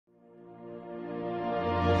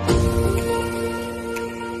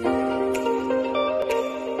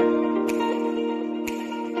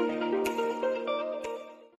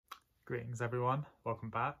Greetings everyone, welcome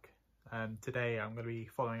back. Today I'm going to be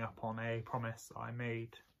following up on a promise I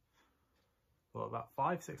made about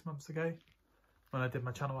 5-6 months ago when I did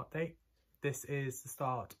my channel update. This is the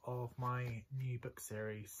start of my new book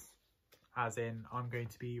series, as in I'm going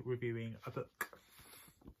to be reviewing a book.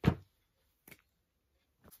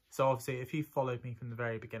 So obviously if you've followed me from the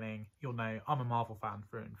very beginning, you'll know I'm a Marvel fan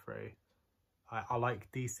through and through. I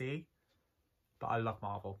like DC, but I love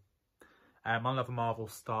Marvel. My love of Marvel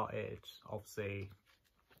started, obviously,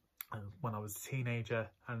 when I was a teenager,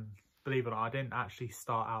 and believe it or not, I didn't actually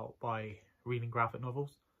start out by reading graphic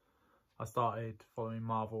novels. I started following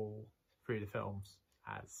Marvel through the films,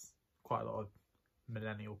 as quite a lot of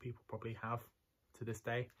millennial people probably have to this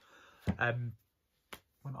day. When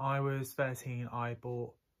I was 13, I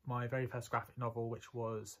bought my very first graphic novel, which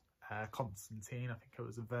was Constantine. I think it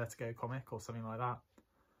was a Vertigo comic or something like that.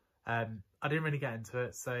 I didn't really get into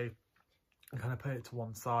it, so I kind of put it to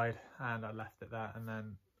one side and I left it there. And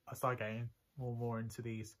then I started getting more and more into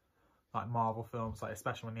these like Marvel films, like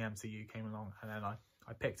especially when the MCU came along. And then I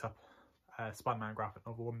picked up a Spider-Man graphic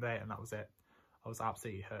novel one day, and that was it. I was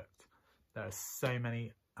absolutely hooked. There are so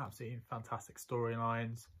many absolutely fantastic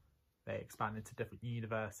storylines. They expanded to different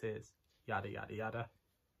universes, yada yada yada.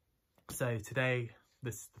 So today,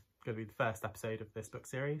 this is going to be the first episode of this book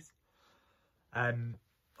series.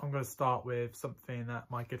 I'm going to start with something that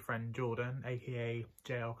my good friend Jordan, aka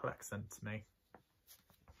JL Collect, sent to me.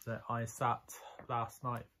 That I sat last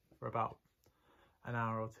night for about an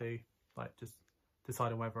hour or two, like just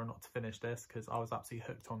deciding whether or not to finish this, because I was absolutely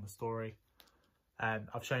hooked on the story. And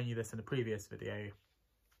I've shown you this in a previous video.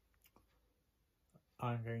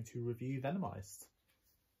 I'm going to review Venomized.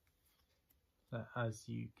 As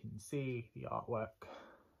you can see, the artwork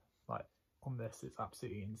like on this is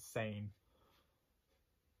absolutely insane.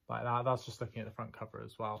 Like that's just looking at the front cover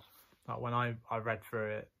as well. Like when I read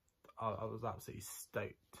through it, I was absolutely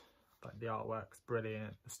stoked. Like the artwork's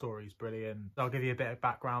brilliant, the story's brilliant. I'll give you a bit of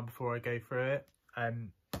background before I go through it.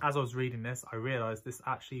 As I was reading this, I realised this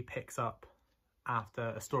actually picks up after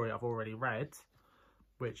a story I've already read,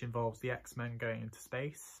 which involves the X-Men going into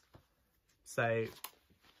space. So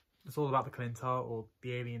it's all about the Clintar, or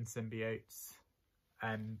the alien symbiotes,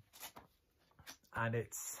 and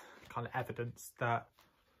it's kind of evidence that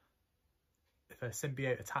if a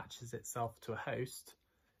symbiote attaches itself to a host,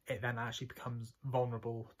 it then actually becomes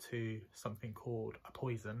vulnerable to something called a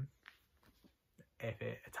poison. If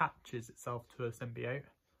it attaches itself to a symbiote,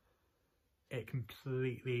 it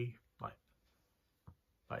completely, like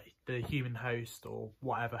the human host or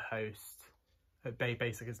whatever host, they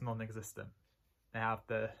basically is non-existent. They have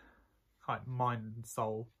the like mind and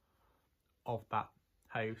soul of that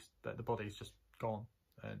host, but the body's just gone.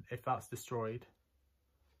 And if that's destroyed,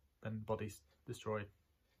 then the body's destroyed.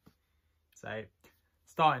 So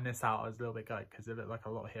starting this out, I was a little bit gutted because it looked like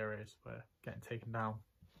a lot of heroes were getting taken down.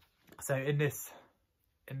 So in this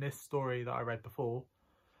story that I read before,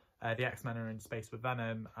 the X-Men are in space with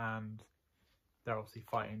Venom, and they're obviously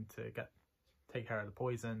fighting to take care of the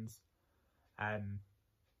poisons.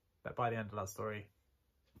 But by the end of that story,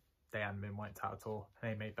 they hadn't been wiped out at all.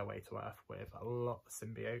 They made their way to Earth with a lot of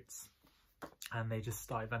symbiotes, and they just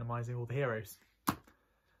started venomizing all the heroes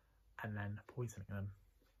and then poisoning them,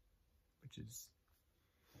 which is,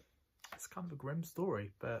 it's kind of a grim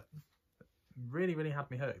story, but really, really had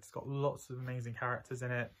me hooked. It's got lots of amazing characters in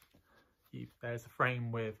it. There's a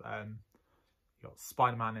frame with you got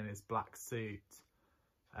Spider-Man in his black suit.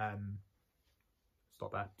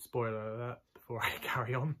 Stop there, spoiler alert before I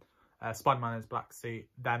carry on. Spider-Man in his black suit,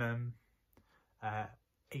 Venom,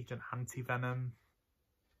 Agent Anti-Venom.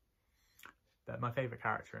 But my favourite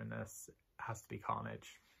character in this has to be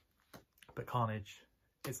Carnage. But Carnage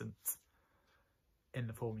isn't in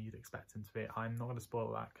the form you'd expect him to be. I'm not going to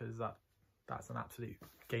spoil that, because that's an absolute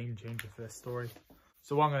game changer for this story.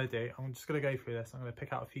 So what I'm going to do, I'm just going to go through this. I'm going to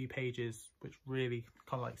pick out a few pages which really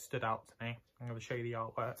kind of like stood out to me. I'm going to show you the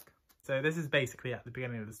artwork. So this is basically at the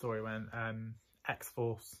beginning of the story when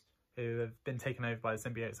X-Force, who have been taken over by the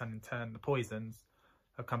symbiotes and in turn the poisons,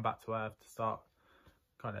 have come back to Earth to start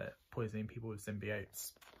kind of poisoning people with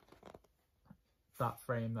symbiotes. That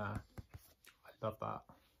frame there, I love that.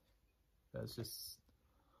 There's just,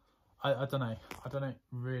 I don't know, I don't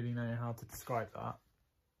really know how to describe that.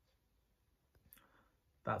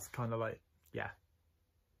 That's kind of like, yeah,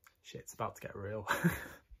 shit's about to get real.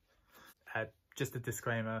 Just a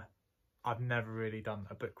disclaimer, I've never really done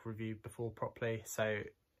a book review before properly, so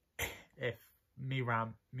if me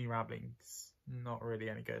rambling's not really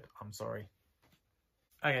any good, I'm sorry.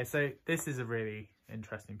 Okay, so this is a really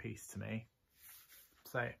interesting piece to me.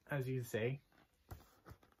 So as you can see,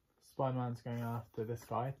 Spider-Man's going after this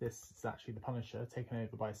guy. This is actually the Punisher, taken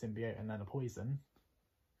over by a symbiote and then a poison.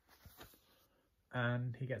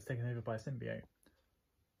 And he gets taken over by a symbiote.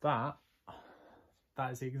 That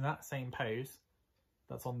is the exact same pose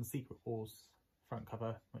that's on the Secret Wars front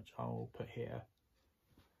cover, which I'll put here.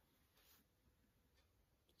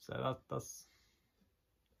 So that's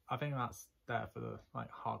I think that's there for the like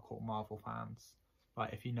hardcore Marvel fans.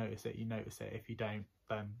 Like, if you notice it, you notice it. If you don't,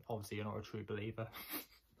 then obviously you're not a true believer.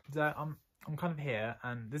 So I'm kind of here,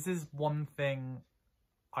 and this is one thing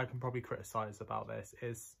I can probably criticize about this,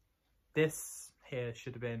 is this here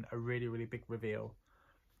should have been a really, really big reveal,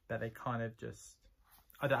 that they kind of just,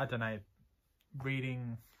 I don't know,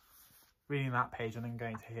 reading that page and then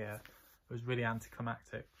going to here was really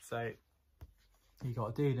anticlimactic. So you got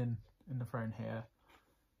a dude in the throne here,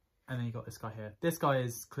 and then you got this guy here. This guy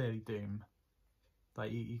is clearly Doom.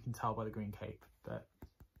 Like, you can tell by the green cape, but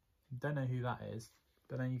you don't know who that is.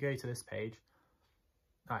 But then you go to this page.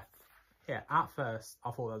 Right, yeah, at first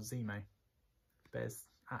I thought that was Zemo, but it's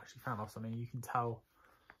actually Thanos. I mean, you can tell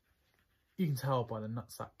by the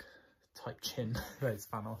nutsack type chin that it's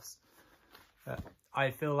Thanos.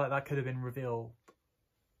 I feel like that could have been revealed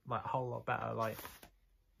like a whole lot better. Like,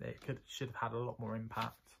 it should have had a lot more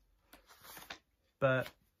impact. But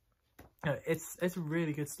you know, it's a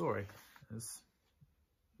really good story. It's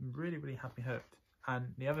really, really had me hooked.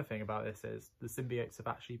 And the other thing about this is the symbiotes have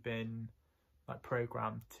actually been like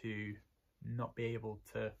programmed to not be able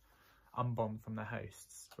to unbond from their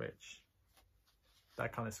hosts, which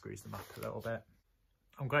that kind of screws them up a little bit.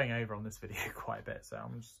 I'm going over on this video quite a bit, so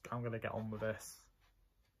I'm gonna get on with this.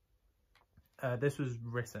 This was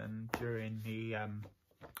written during the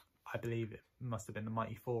I believe it must have been the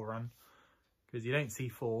Mighty Thor run, because you don't see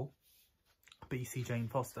Thor, but you see Jane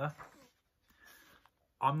Foster.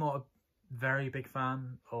 I'm not a very big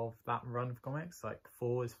fan of that run of comics. Like,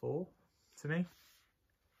 Thor is Thor to me,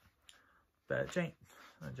 but Jane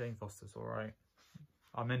Foster's all right.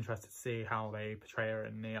 I'm interested to see how they portray her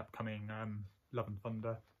in the upcoming Love and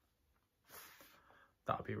Thunder.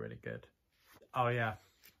 That would be really good. Oh yeah,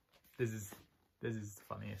 this is the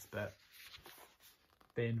funniest bit.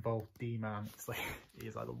 They involve D-Man. It's like,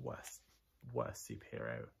 he's like the worst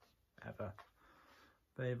superhero ever.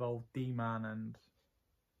 They involve D-Man and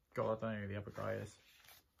God, I don't know who the other guy is.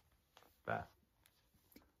 But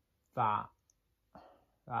that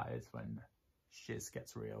is when shit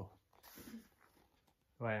gets real.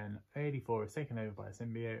 When 84 is taken over by a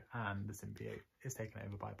symbiote and the symbiote is taken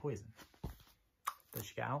over by poison. Does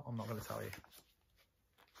she get out? I'm not going to tell you.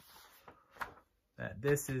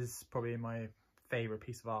 This is probably my favourite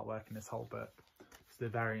piece of artwork in this whole book. It's the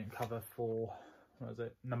variant cover for, what was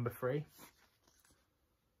it, number 3.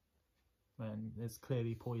 When there's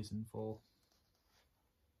clearly poison for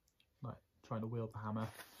like trying to wield the hammer.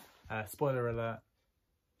 Spoiler alert,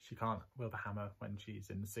 she can't wield the hammer when she's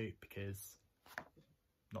in the suit because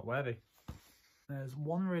not worthy. There's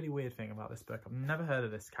one really weird thing about this book. I've never heard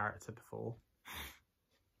of this character before.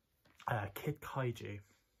 Kid Kaiju.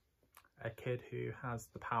 A kid who has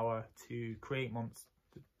the power to create monsters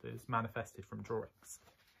that is manifested from drawings.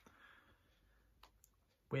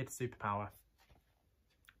 Weird superpower.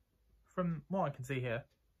 From what I can see here,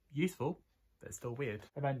 useful, but still weird.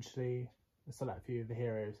 Eventually, a select few of the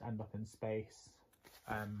heroes end up in space.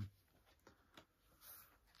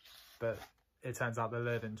 But it turns out they're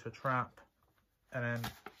lured into a trap. And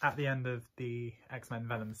then at the end of the X-Men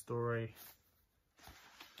Venom story,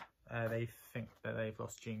 they think that they've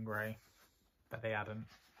lost Jean Grey, but they hadn't.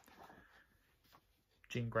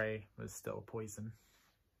 Jean Grey was still poison.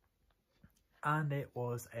 And it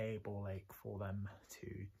was a ball ache for them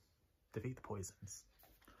to defeat the poisons.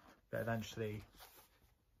 But eventually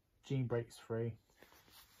Jean breaks free.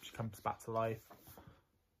 She comes back to life.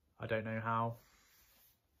 I don't know how.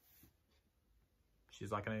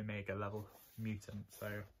 She's like an Omega level mutant, so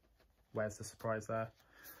where's the surprise there?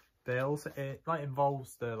 But also it like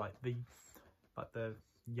involves the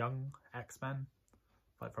young X-Men,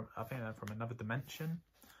 like from, I think they're from another dimension.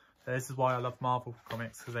 So this is why I love Marvel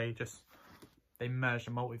comics, because they merge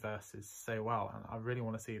the multiverses so well, and I really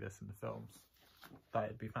want to see this in the films. That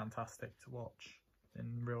would be fantastic to watch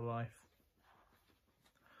in real life.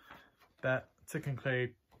 But to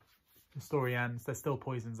conclude, the story ends. There's still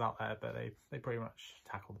poisons out there, but they pretty much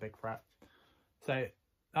tackle the big threat. So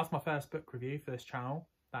that's my first book review for this channel.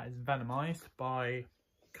 That is Venomized by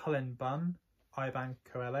Cullen Bunn, Ivan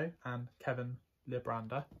Coelho and Kevin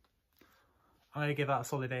Libranda. I'm going to give that a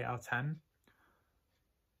solid 8 out of 10.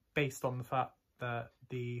 Based on the fact that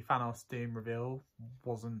the Thanos Doom reveal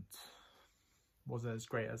wasn't as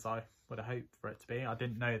great as I would have hoped for it to be. I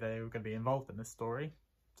didn't know they were going to be involved in this story.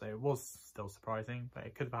 So it was still surprising, but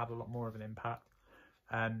it could have had a lot more of an impact.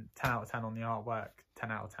 10 out of 10 on the artwork,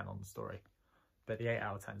 10 out of 10 on the story. But the 8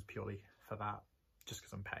 out of 10 is purely for that, just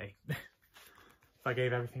because I'm petty. If I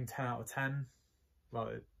gave everything 10 out of 10, well,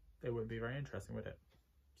 it wouldn't be very interesting, would it?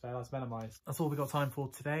 So that's Venomized. That's all we've got time for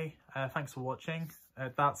today. Thanks for watching.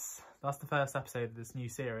 That's the first episode of this new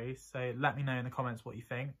series. So let me know in the comments what you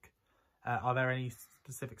think. Are there any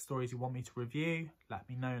specific stories you want me to review? Let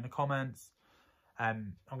me know in the comments.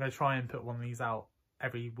 I'm going to try and put one of these out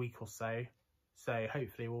every week or so. So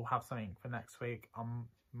hopefully we'll have something for next week. I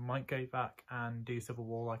might go back and do Civil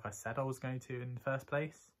War like I said I was going to in the first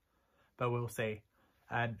place. But we'll see.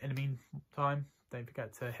 And in the meantime, don't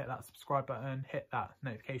forget to hit that subscribe button, hit that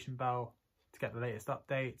notification bell to get the latest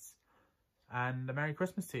updates. And a Merry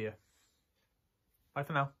Christmas to you. Bye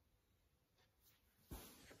for now.